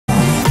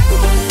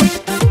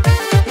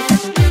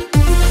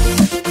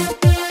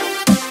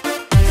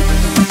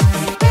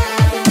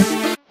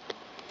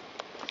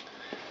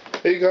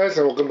guys,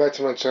 and welcome back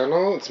to my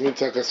channel. It's me,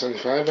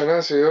 Taka75.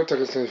 안녕하세요,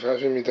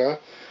 Taka75입니다.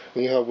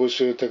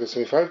 니하오시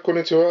Taka75.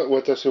 konnichiwa,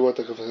 watashi wa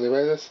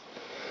Taka75 desu.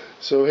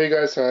 So hey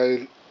guys,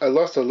 I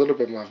lost a little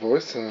bit of my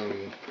voice.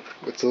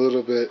 It's a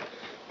little bit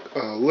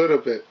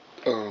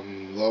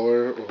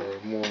lower or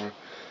more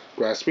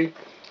raspy.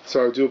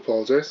 So I do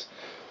apologize.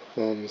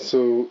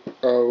 So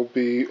I'll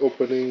be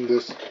opening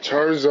this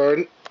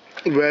Charizard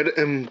Red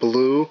and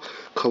Blue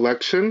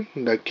collection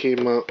that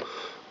came out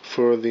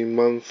for the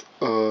month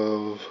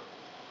of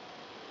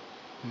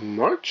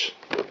March.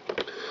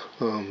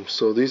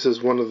 So this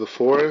is one of the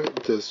four.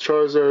 There's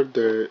Charizard,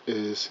 there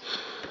is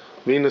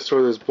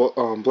Venusaur, there's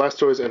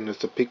Blastoise, and there's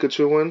the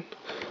Pikachu one.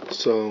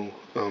 So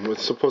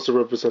it's supposed to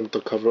represent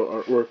the cover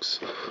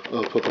artworks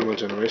of Pokemon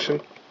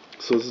Generation.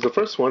 So this is the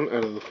first one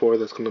out of the four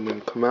that's going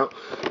to come out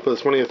for the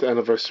 20th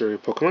anniversary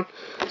of Pokemon.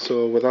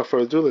 So without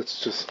further ado, let's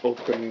just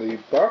open the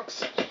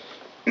box.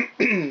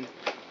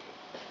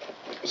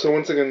 So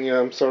once again, yeah,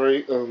 I'm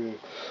sorry,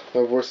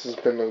 my voice has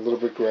been a little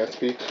bit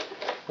raspy.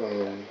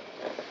 Okay.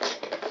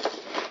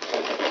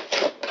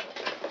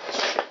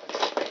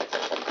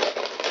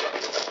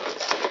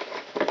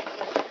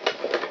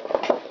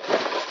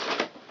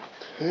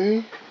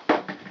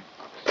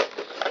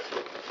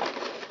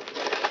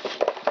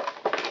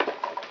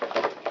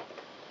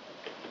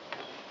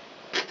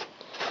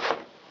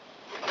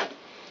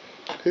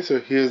 Okay, so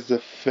here's the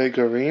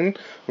figurine.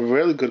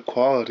 Really good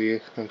quality,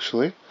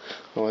 actually.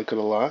 I like it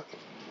a lot.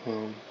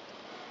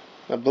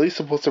 I believe it's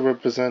supposed to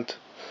represent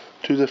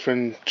two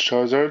different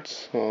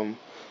Charizards.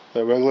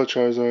 The regular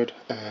Charizard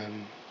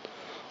and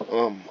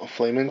a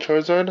Flaming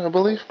Charizard, I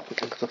believe.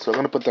 So I'm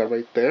going to put that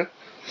right there.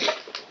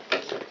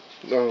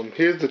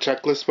 Here's the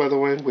checklist, by the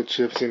way, which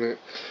you've seen it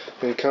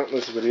in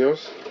countless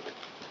videos.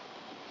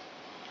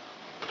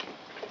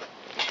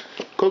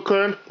 Code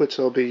card, which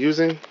I'll be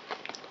using.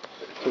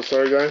 So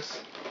sorry guys.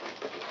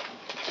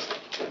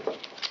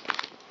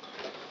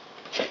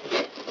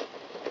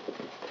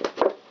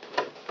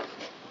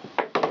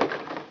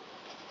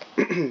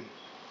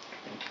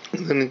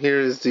 And then here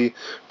is the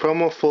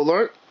promo full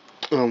art.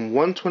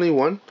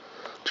 121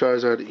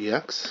 Charizard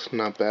EX,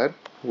 not bad.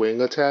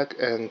 Wing attack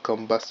and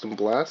combustion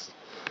blast.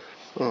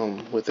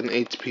 With an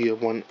HP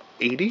of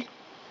 180.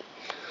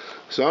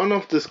 So I don't know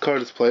if this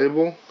card is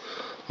playable.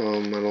 I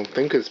don't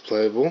think it's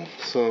playable.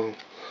 So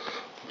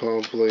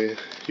probably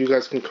you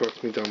guys can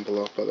correct me down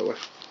below, by the way.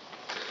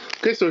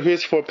 Okay, so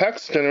here's 4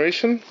 packs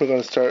generation. We're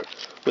gonna start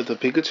with the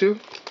Pikachu.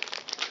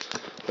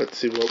 Let's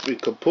see what we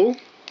could pull.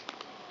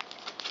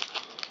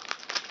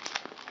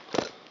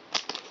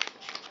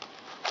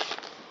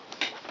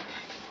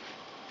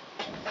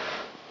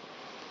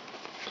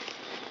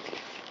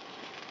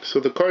 So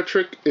the card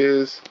trick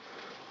is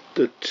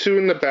the 2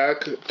 in the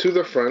back to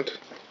the front,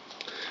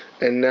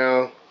 and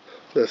now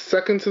the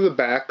second to the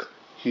back,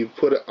 you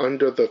put it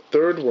under the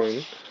third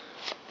one,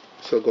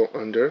 so go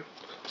under.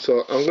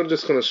 So I'm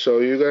just going to show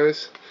you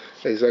guys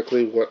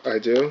exactly what I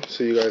do,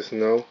 so you guys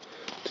know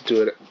to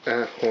do it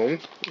at home.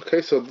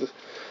 Okay, so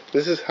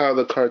this is how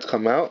the cards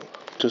come out,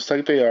 just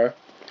like they are.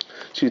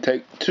 So you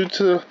take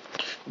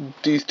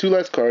these 2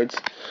 last cards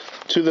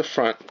to the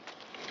front.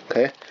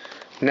 Okay,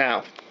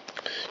 now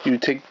you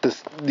take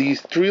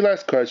these 3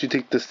 last cards, you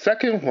take the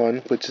second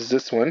one, which is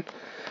this one,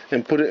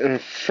 and put it in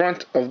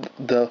front of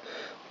the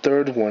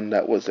third one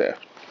that was there.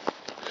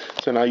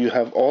 So now you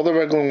have all the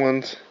regular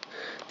ones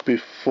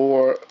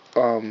before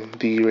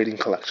the rating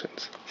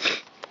collections.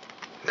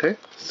 Okay,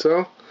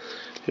 so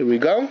here we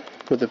go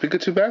with the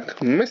Pikachu back.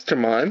 Mr.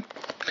 Mime,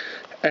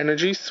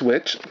 Energy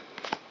Switch,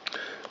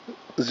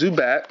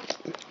 Zubat,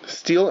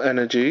 Steel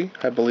Energy,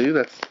 I believe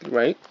that's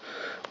right,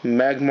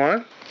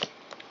 Magmar,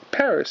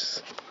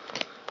 Paris,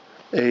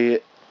 a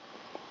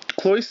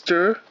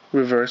Cloyster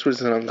Reverse, which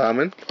is an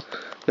uncommon,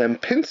 then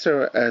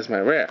Pinsir as my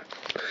rare.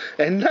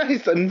 And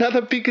nice,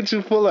 another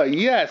Pikachu full art.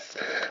 Yes,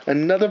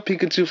 another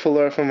Pikachu full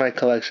art from my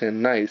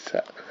collection. Nice,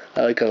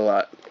 I like it a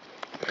lot.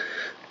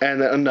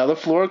 And another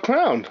Flora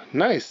Crown.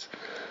 Nice.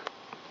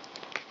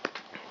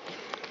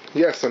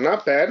 Yeah, so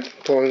not bad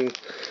pulling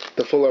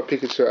the full art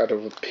Pikachu out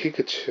of a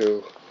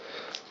Pikachu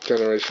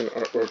generation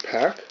artwork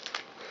pack.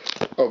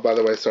 Oh, by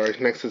the way, sorry,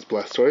 next is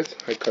Blastoise.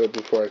 I cut it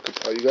before I could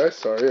tell you guys.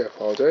 Sorry, I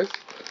apologize.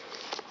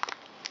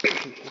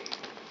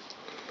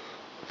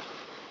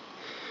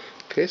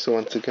 Okay, so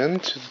once again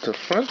to the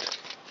front,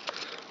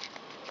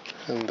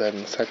 and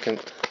then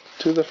second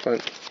to the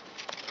front.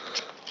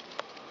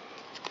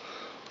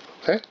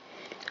 Okay,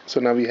 so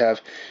now we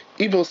have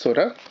Evo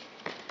Soda,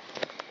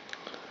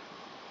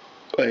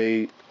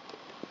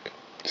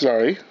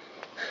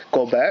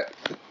 Golbat,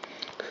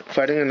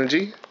 Fighting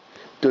Energy,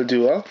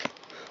 Doduo,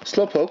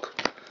 Slowpoke,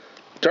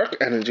 Dark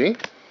Energy,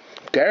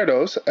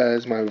 Gyarados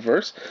as my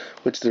reverse,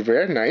 which is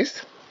rare,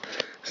 nice.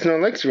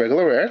 Snorlax,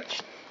 regular rare.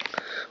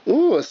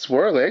 Ooh, a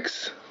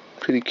Swirlix,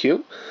 pretty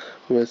cute,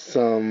 with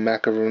some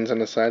macaroons on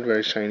the side,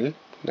 very shiny,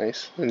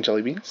 nice, and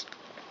jelly beans.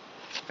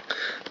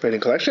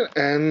 Rating collection,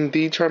 and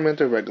the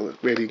Charmander regular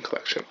rating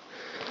collection.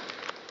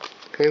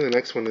 Okay, the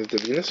next one is the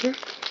Venusaur.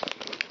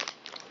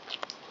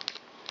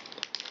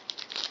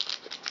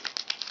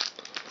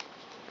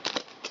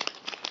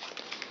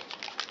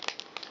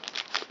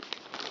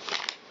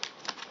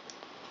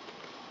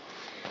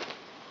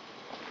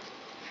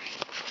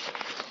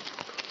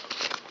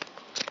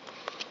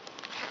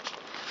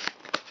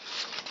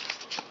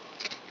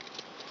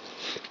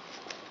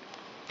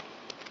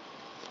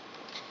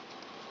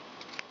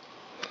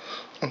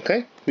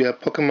 Okay, we have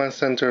Pokemon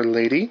Center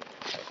Lady,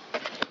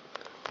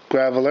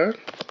 Graveler,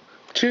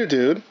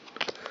 Cheerdude,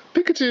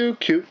 Pikachu,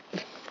 cute,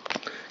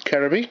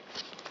 Caraby,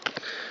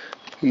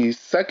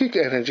 Psychic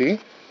Energy,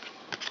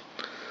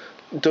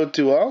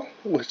 Doduo,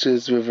 which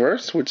is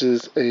reverse, which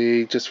is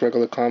a just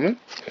regular common,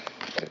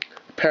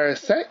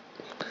 Parasite,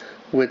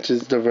 which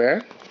is the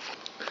rare,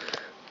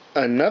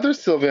 another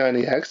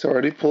Sylveon EX,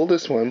 already pulled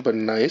this one, but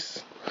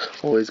nice,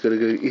 always good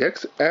to get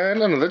EX,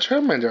 and another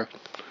Charmander.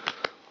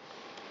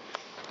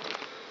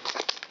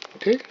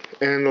 Okay,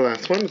 and the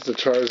last one is the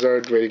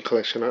Charizard Rating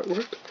Collection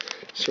artwork.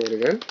 Show it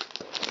again.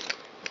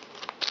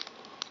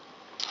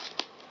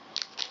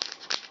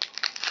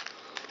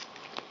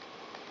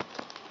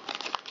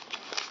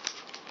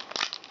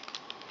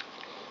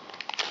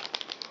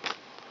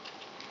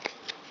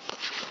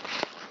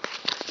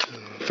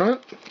 In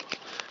front.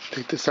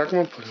 Take the second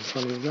one, put it in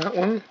front of that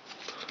one.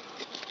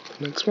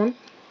 The next one.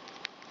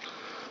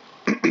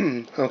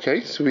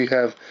 Okay, so we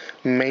have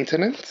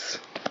Maintenance,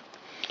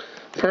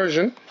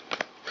 Persian,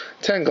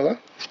 Tangela,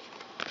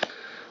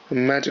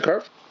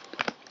 Magikarp,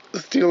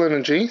 Steel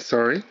Energy,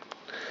 sorry,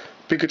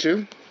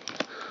 Pikachu.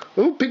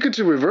 Oh,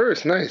 Pikachu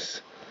reverse, nice.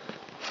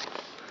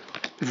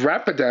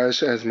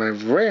 Rapidash as my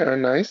rare,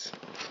 nice.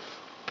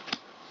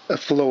 A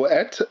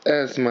Floette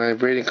as my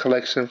rating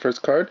collection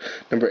first card,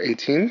 number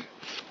 18.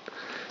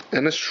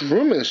 And a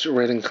Shroomish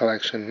rating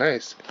collection,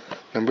 nice.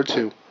 Number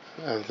 2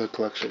 of the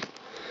collection.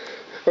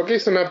 Okay,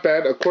 so not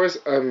bad. Of course,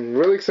 I'm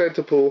really excited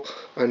to pull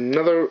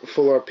another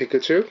full art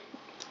Pikachu,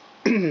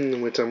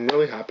 which I'm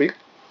really happy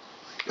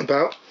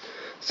about.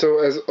 So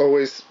as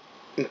always,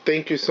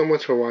 thank you so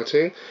much for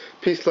watching.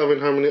 Peace, love,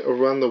 and harmony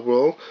around the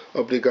world.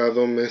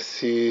 Obrigado,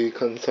 merci,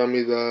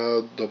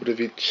 감사합니다, dobry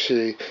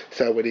wieczór,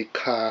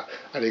 sawadika,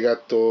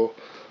 arigato,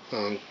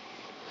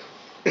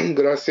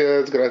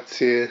 gracias,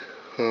 grazie.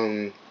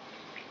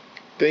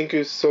 Thank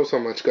you so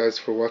much, guys,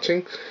 for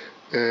watching,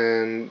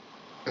 and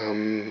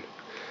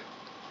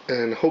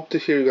hope to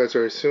hear you guys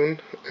very soon.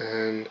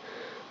 And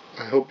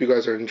I hope you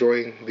guys are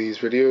enjoying these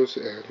videos,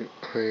 and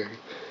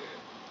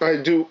I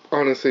do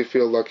honestly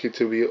feel lucky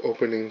to be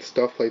opening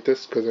stuff like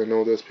this, because I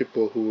know there's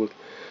people who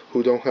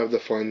don't have the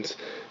funds,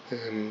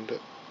 and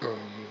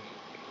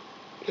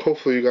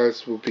hopefully you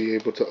guys will be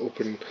able to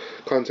open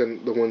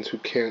content, the ones who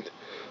can't,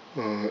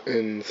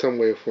 in some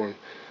way or form.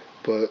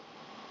 But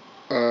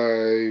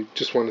I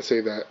just want to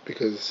say that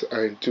because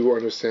I do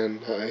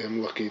understand that I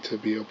am lucky to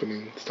be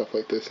opening stuff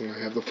like this, and I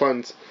have the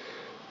funds.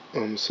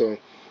 So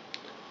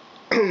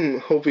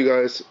hope you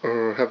guys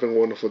are having a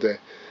wonderful day.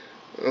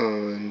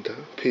 And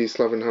peace,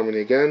 love, and harmony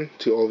again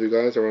to all of you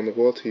guys around the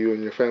world, to you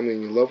and your family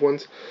and your loved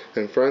ones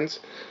and friends.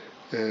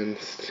 And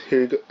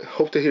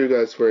hope to hear you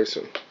guys very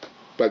soon.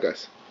 Bye,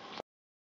 guys.